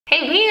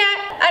Hey,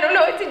 Peanut, I don't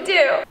know what to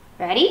do.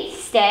 Ready,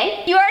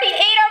 stay. You already ate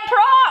our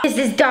prop. This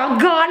is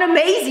doggone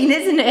amazing,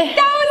 isn't it?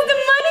 That was the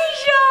money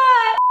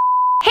shot.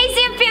 Hey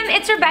Zam fam,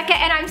 it's Rebecca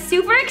and I'm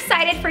super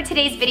excited for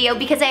today's video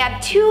because I have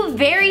two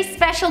very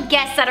special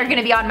guests that are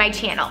gonna be on my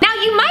channel. Now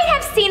you might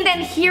have seen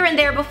them here and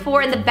there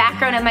before in the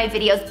background of my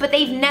videos, but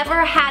they've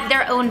never had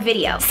their own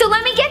video. So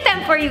let me get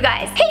them for you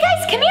guys. Hey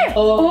guys, come here.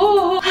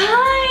 Oh,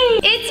 hi.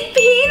 It's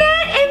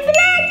Peanut and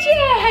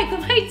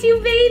Blackjack, my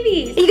two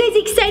babies. Are you guys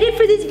excited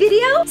for this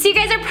video? So you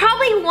guys are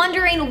probably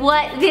wondering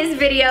what this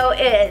video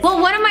is.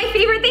 Well, one of my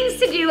favorite things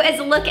to do is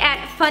look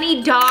at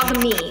funny dog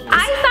memes.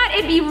 I thought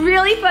it'd be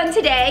really fun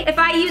today if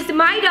I used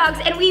my dogs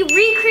and we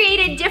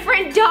recreated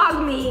different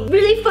dog memes.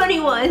 Really funny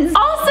ones.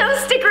 Also,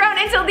 stick around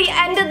until the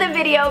end of the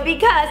video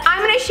because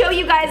I'm gonna show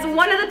you guys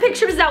one of the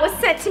pictures that was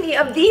sent to me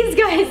of these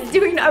guys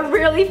doing a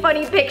really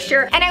funny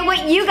picture. And I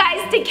want you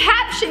guys to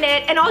caption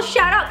it and I'll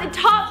shout out the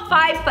top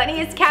 5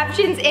 funniest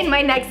captions in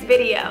my next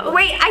video.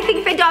 Wait, I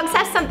think the dogs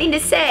have something to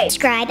say.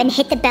 Subscribe and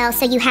hit the bell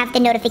so you have the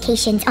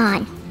notifications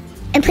on.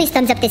 And please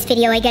thumbs up this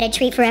video. I get a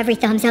treat for every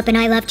thumbs up and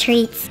I love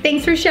treats.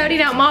 Thanks for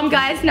shouting out, Mom,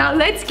 guys. Now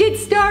let's get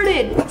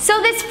started.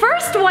 So this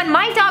first one,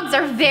 my dogs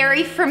are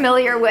very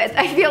familiar with.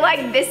 I feel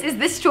like this is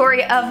the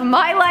story of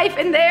my life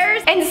and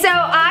theirs. And so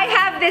I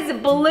have this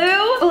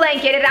blue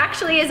blanket. It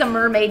actually is a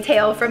mermaid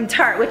tail from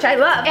Tarte, which I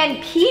love.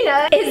 And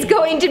Peanut is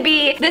going to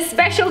be the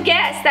special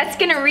guest that's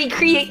gonna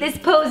recreate this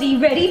pose. Are you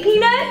ready,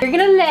 Peanut? You're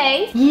gonna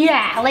lay.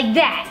 Yeah, like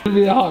that. It's gonna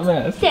be a hot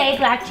mess. Stay,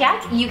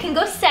 Blackjack. You can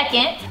go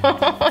second.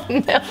 Oh,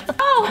 no.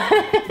 Oh.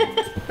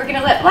 We're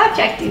gonna let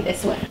Blackjack do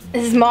this one.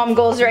 This is mom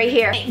goals right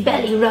here.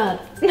 Belly rub.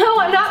 No,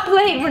 I'm not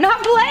playing. We're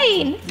not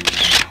playing.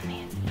 Oh,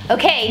 man.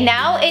 Okay,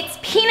 now it's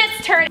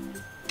Peanut's turn.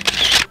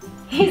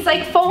 He's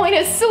like falling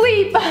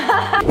asleep.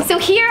 So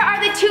here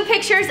are the two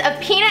pictures of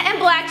Peanut and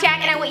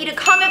Blackjack, and I want you to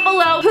comment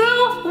below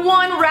who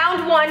won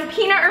round 1,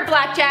 Peanut or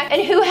Blackjack,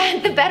 and who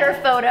had the better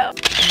photo.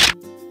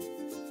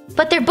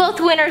 But they're both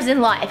winners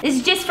in life. This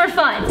is just for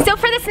fun. So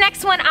for this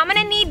next one, I'm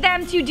gonna need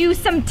them to do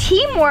some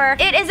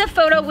teamwork. It is a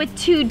photo with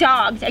 2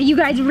 dogs. Are you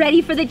guys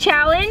ready for the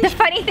challenge? The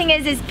funny thing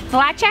is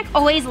Blackjack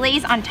always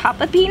lays on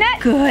top of Peanut.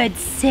 Good,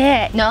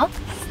 sit. No,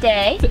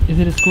 stay. Is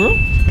it a squirrel?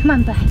 Come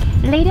on, Black.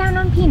 Lay down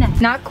on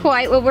Peanut. Not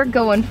quite what we're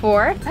going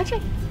for.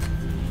 Blackjack.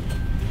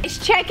 Let's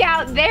check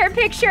out their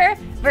picture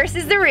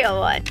versus the real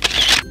one.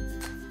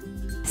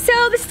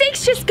 So the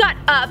stakes just got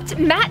upped.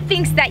 Matt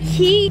thinks that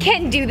he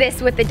can do this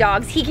with the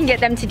dogs. He can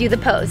get them to do the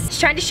pose. He's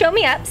trying to show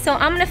me up, so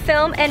I'm gonna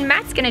film and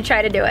Matt's gonna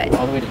try to do it.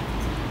 All the way to,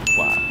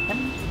 wow.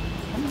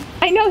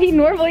 I know he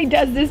normally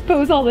does this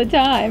pose all the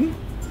time.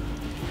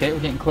 Okay, we're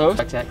getting close.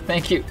 Blackjack,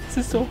 thank you. This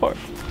is so hard.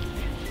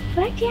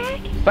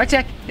 Blackjack?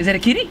 Blackjack, is that a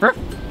kitty?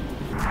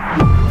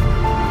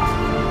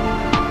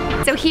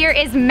 So here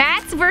is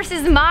Matt's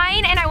versus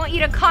mine, and I want you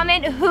to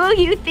comment who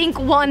you think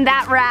won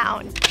that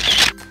round.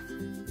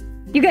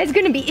 You guys are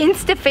gonna be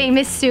Insta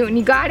famous soon,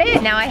 you got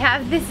it? Now I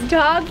have this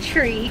dog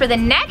treat. For the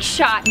next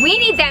shot, we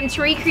need them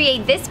to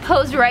recreate this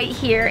pose right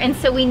here, and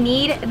so we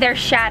need their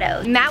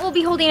shadows. Matt will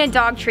be holding a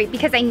dog treat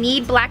because I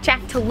need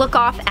Blackjack to look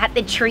off at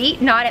the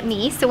treat, not at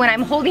me. So when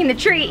I'm holding the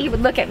treat, he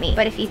would look at me.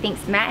 But if he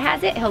thinks Matt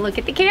has it, he'll look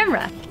at the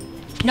camera.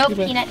 Nope,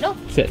 Peanut, nope.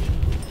 Sit.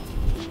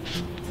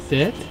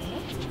 Sit.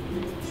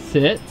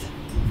 Sit.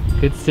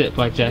 Good sit,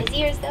 Blackjack. His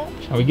ears though.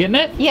 Are we getting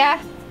it?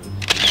 Yeah.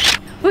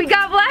 We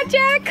got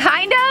Blackjack,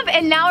 kind of,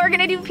 and now we're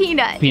gonna do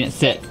Peanut. Peanut,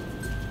 sit.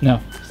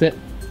 No, sit.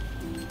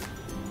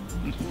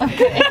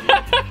 Okay.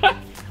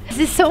 This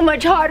is so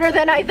much harder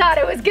than I thought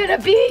it was gonna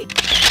be.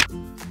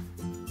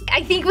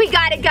 I think we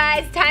got it,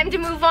 guys. Time to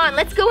move on.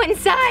 Let's go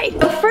inside.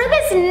 So for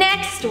this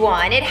next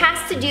one, it has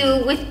to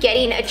do with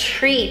getting a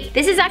treat.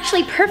 This is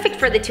actually perfect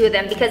for the two of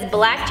them because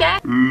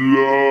Blackjack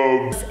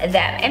loves them.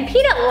 And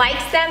Peanut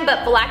likes them,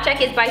 but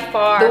Blackjack is by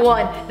far the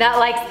one that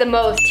likes the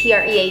most.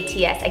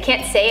 T-R-E-A-T-S. I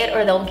can't say it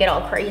or they'll get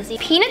all crazy.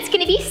 Peanut's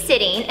gonna be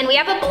sitting, and we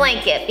have a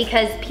blanket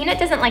because Peanut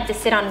doesn't like to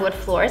sit on wood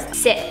floors.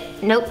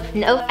 Sit. Nope,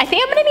 nope. I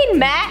think I'm gonna need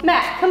Matt.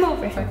 Matt, come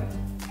over here.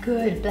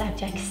 Good,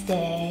 Blackjack,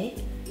 stay.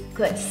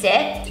 Good,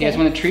 sit. Do you guys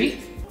want a treat?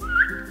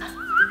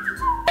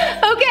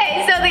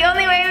 Okay, so the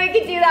only way we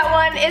can do that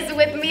one is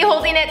with me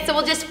holding it, so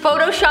we'll just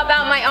Photoshop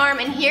out my arm,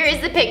 and here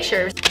is the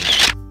pictures.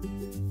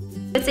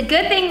 It's a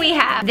good thing we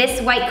have this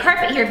white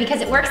carpet here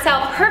because it works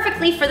out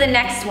perfectly for the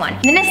next one.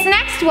 And this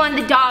next one,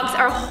 the dogs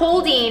are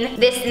holding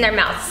this in their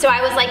mouths. So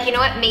I was like, you know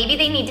what, maybe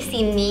they need to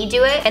see me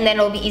do it, and then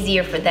it'll be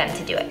easier for them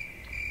to do it.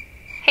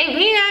 Hey,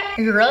 Peanut,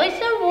 it's really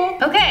simple.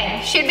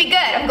 Okay, should be good.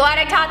 I'm glad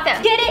I taught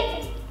them. Get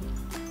it?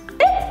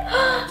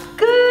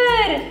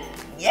 Good.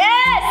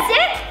 Yes,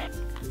 sit.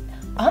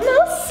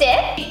 Almost sit.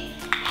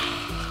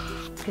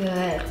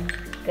 Good.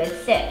 Good,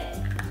 sit.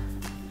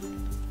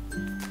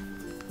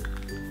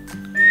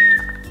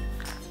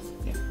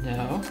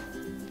 No.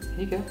 Here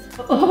you go.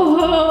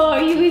 Oh,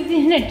 are you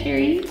using a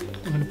treat?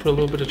 I'm gonna put a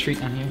little bit of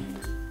treat on here.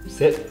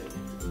 Sit.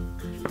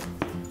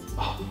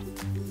 Oh.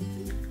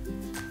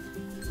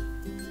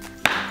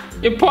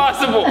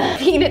 Impossible.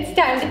 Peanut's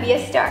time to be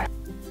a star.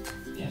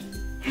 Yes.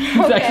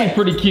 It's actually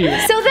pretty cute.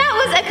 So that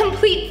was a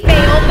complete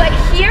fail, but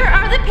here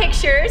are the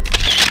pictures.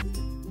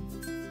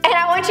 And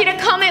I want you to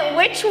comment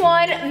which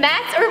one,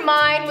 Matt's or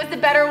mine, was the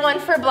better one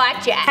for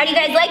Blackjack. How do you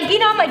guys like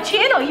being on my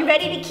channel? You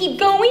ready to keep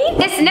going?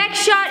 This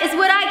next shot is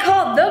what I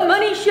call the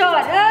money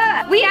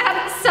shot. We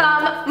have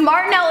some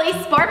Martinelli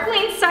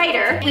sparkling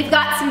cider. We've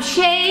got some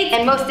shades,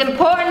 and most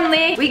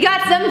importantly, we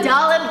got some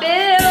dollar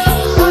bills.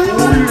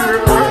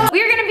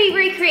 We're gonna be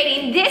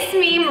recreating this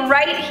meme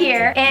right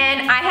here,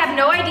 and I have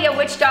no idea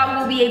which dog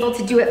will be able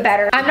to do it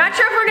better. I'm not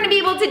sure if we're gonna be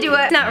able to do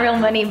it. It's not real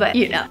money, but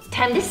you know.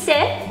 Time to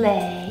sit,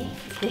 lay,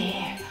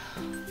 there.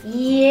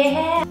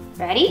 Yeah.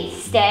 Ready?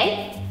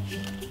 Stay.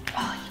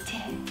 Oh, you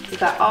did. You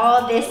got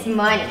all this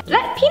money.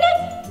 Let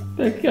Peanut.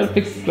 I gotta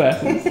fix his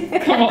glasses.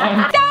 Come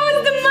on. That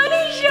was the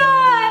money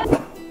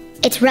shot.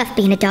 It's rough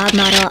being a dog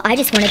model. I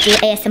just want to do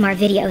ASMR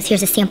videos.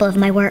 Here's a sample of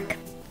my work.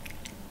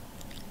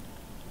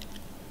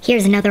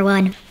 Here's another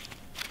one.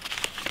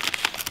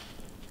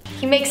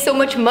 He makes so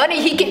much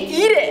money, he can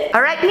eat it.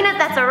 All right, Peanut,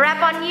 that's a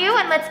wrap on you,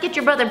 and let's get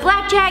your brother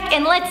Blackjack,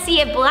 and let's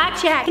see if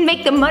Blackjack can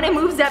make the money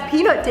moves that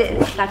Peanut did.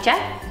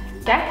 Blackjack?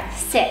 Jack,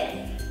 sit.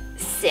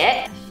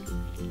 Sit.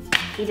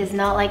 He does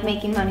not like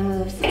making money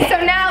moves. So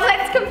now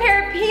let's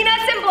compare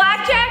Peanuts and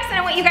Blackjacks, and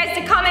I want you guys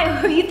to comment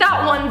who you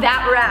thought won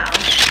that round.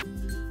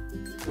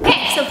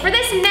 Okay, so for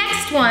this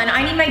next one,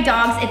 I need my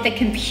dogs at the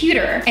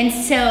computer. And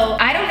so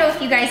I don't know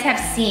if you guys have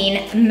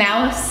seen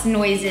mouse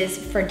noises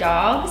for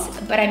dogs,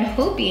 but I'm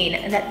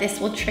hoping that this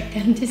will trick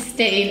them to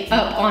stay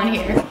up on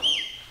here.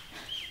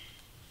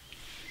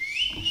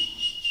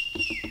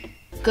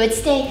 Good,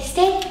 stay.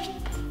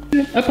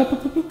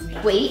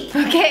 Wait.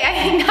 Okay,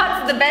 I think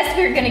that's the best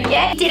we're gonna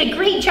get. You did a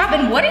great job,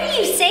 and what are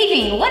you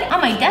saving? What, on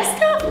my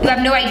desktop? You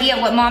have no idea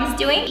what Mom's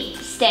doing?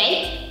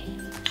 Stay.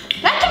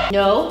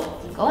 No,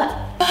 go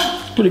up.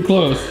 Pretty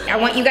close. I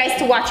want you guys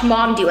to watch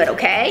Mom do it,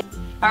 okay?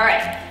 All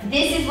right,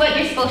 this is what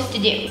you're supposed to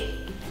do.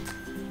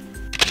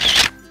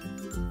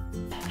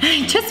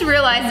 I just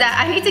realized that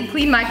I need to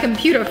clean my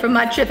computer from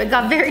my trip. It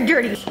got very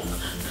dirty.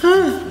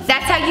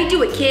 That's how you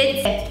do it,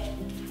 kids.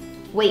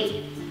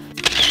 Wait.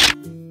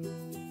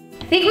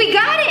 I think we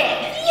got it!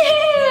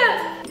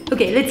 Yeah!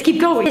 Okay, let's keep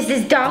going. This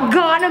is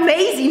doggone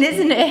amazing,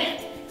 isn't it?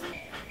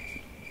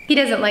 He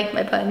doesn't like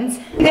my puns.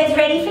 You guys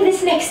ready for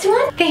this next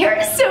one? They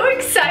are so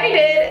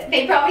excited.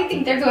 They probably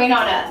think they're going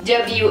on a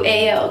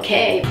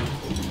WALK.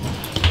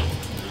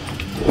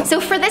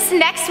 So for this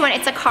next one,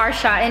 it's a car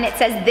shot, and it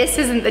says this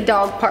isn't the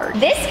dog park.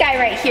 This guy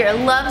right here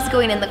loves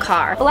going in the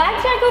car.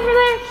 Blackjack over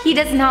there, he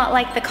does not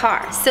like the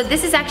car. So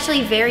this is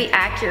actually very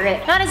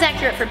accurate. Not as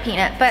accurate for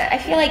Peanut, but I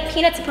feel like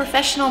Peanut's a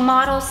professional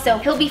model, so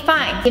he'll be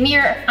fine. Give me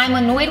your I'm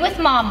annoyed with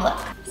Mom look.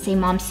 Say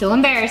Mom's so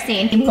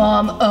embarrassing. Hey,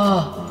 Mom,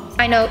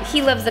 I know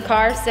he loves the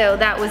car, so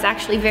that was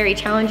actually very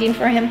challenging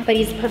for him, but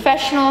he's a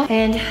professional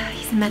and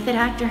he's a method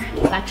actor.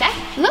 Blackjack,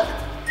 look.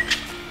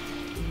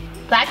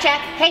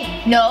 Blackjack,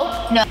 hey,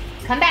 no.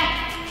 Come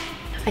back.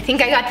 I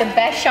think I got the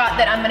best shot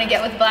that I'm gonna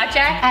get with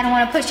Blackjack. I don't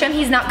wanna push him,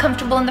 he's not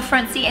comfortable in the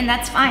front seat, and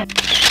that's fine.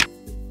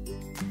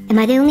 Am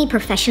I the only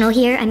professional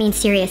here? I mean,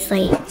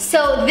 seriously.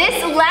 So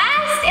this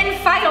last and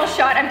final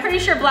shot, I'm pretty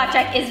sure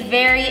Blackjack is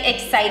very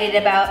excited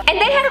about. And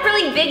they had a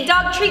really big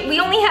dog treat.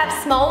 We only have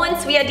small ones,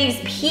 so we had to use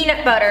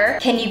peanut butter.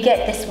 Can you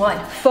get this one?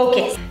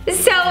 Focus.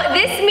 So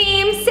this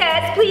meme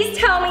says, please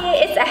tell me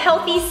it's a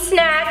healthy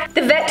snack.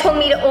 The vet told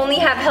me to only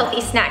have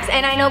healthy snacks,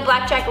 and I know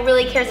Blackjack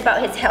really cares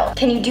about his health.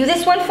 Can you do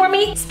this one for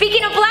me?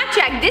 Speaking of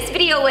Blackjack, this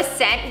video was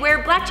sent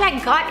where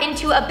Blackjack got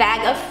into a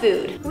bag of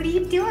food. What are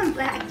you doing,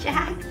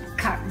 Blackjack?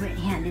 Caught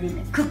red-handed in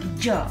a cookie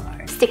jar.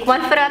 Stick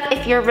one foot up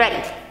if you're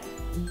ready.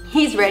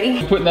 He's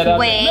ready. Putting that out.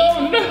 Wait.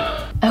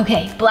 No.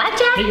 Okay,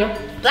 Blackjack. Here you go.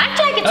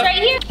 Blackjack, it's right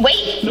here.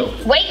 Wait. No.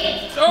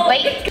 Wait. Oh.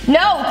 Wait.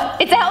 No,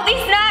 it's a healthy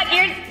snack.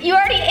 You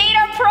already ate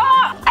our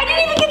prop. I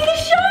didn't even get the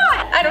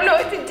shot. I don't know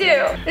what to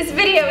do. This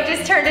video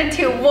just turned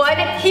into one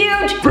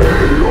huge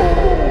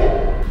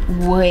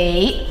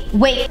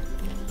Wait.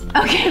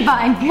 Okay,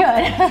 fine, good.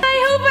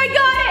 I hope I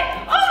got it.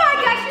 Oh my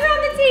gosh, you're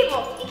on the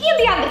table. You can't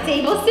be on the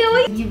table,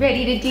 silly. You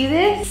ready to do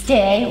this?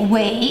 Stay,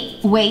 wait,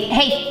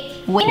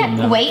 hey, wait,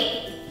 no. Wait.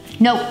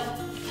 No.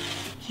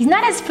 He's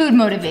not as food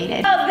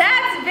motivated. Oh,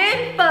 that's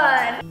been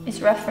fun.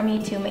 It's rough for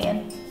me too,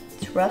 man.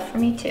 It's rough for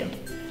me too.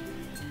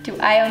 Do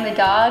I own the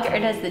dog or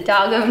does the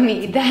dog own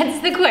me?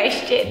 That's the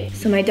question.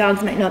 So my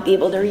dogs might not be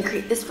able to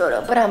recreate this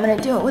photo, but I'm gonna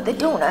do it with a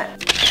donut.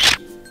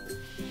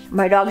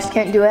 My dogs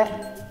can't do it.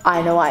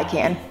 I know I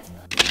can.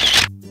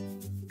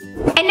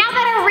 And now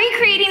that our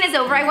recreating is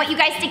over, I want you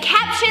guys to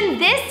caption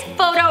this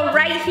photo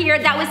right here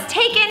that was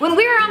taken when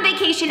we were on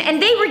vacation and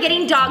they were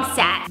getting dog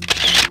sat.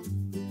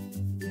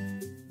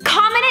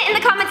 Comment it in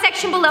the comment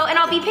section below and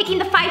I'll be picking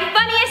the 5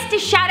 funniest to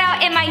shout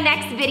out in my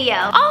next video.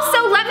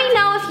 Also, let me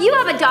know if you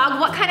have a dog,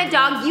 what kind of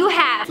dog you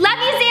have. Love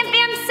you, Zam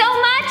Fam, so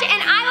much,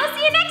 and I will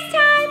see you next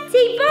time.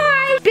 Say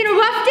bye. It's been a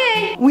rough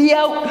day. We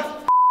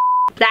out.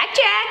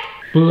 Blackjack.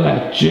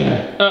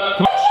 Blackjack.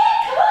 Come on.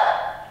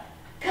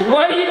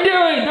 What are you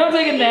doing? Don't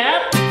take a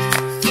nap.